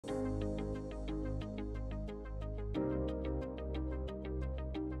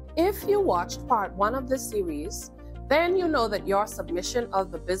If you watched part 1 of this series, then you know that your submission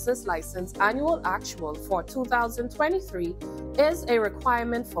of the business license annual actual for 2023 is a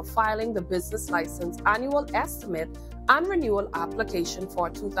requirement for filing the business license annual estimate and renewal application for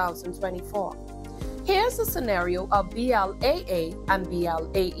 2024. Here's a scenario of BLAA and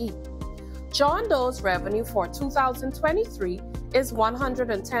BLAE. John Doe's revenue for 2023 is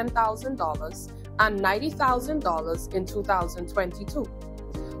 $110,000 and $90,000 in 2022.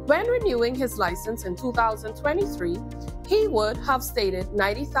 When renewing his license in 2023, he would have stated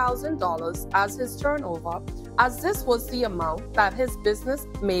 $90,000 as his turnover, as this was the amount that his business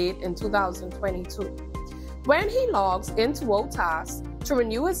made in 2022. When he logs into OTAS to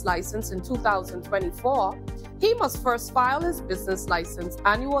renew his license in 2024, he must first file his business license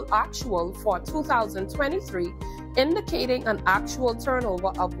annual actual for 2023, indicating an actual turnover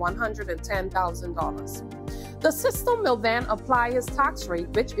of $110,000. The system will then apply his tax rate,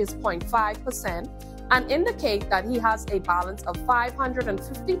 which is 0.5%, and indicate that he has a balance of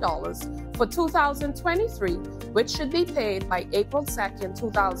 $550 for 2023, which should be paid by April 2nd,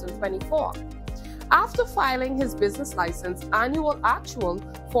 2024. After filing his business license annual actual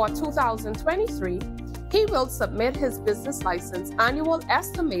for 2023, he will submit his business license annual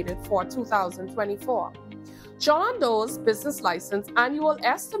estimated for 2024. John Doe's business license annual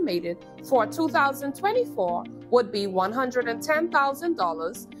estimated for 2024 would be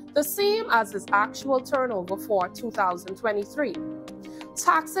 $110,000, the same as his actual turnover for 2023.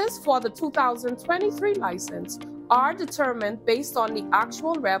 Taxes for the 2023 license are determined based on the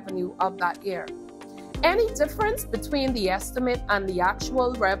actual revenue of that year. Any difference between the estimate and the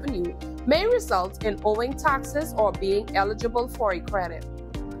actual revenue may result in owing taxes or being eligible for a credit.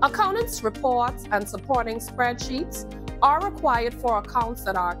 Accountants' reports and supporting spreadsheets are required for accounts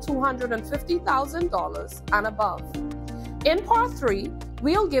that are $250,000 and above. In Part 3,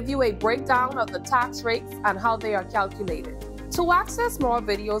 we'll give you a breakdown of the tax rates and how they are calculated. To access more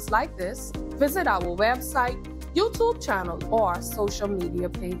videos like this, visit our website, YouTube channel, or social media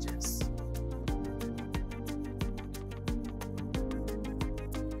pages.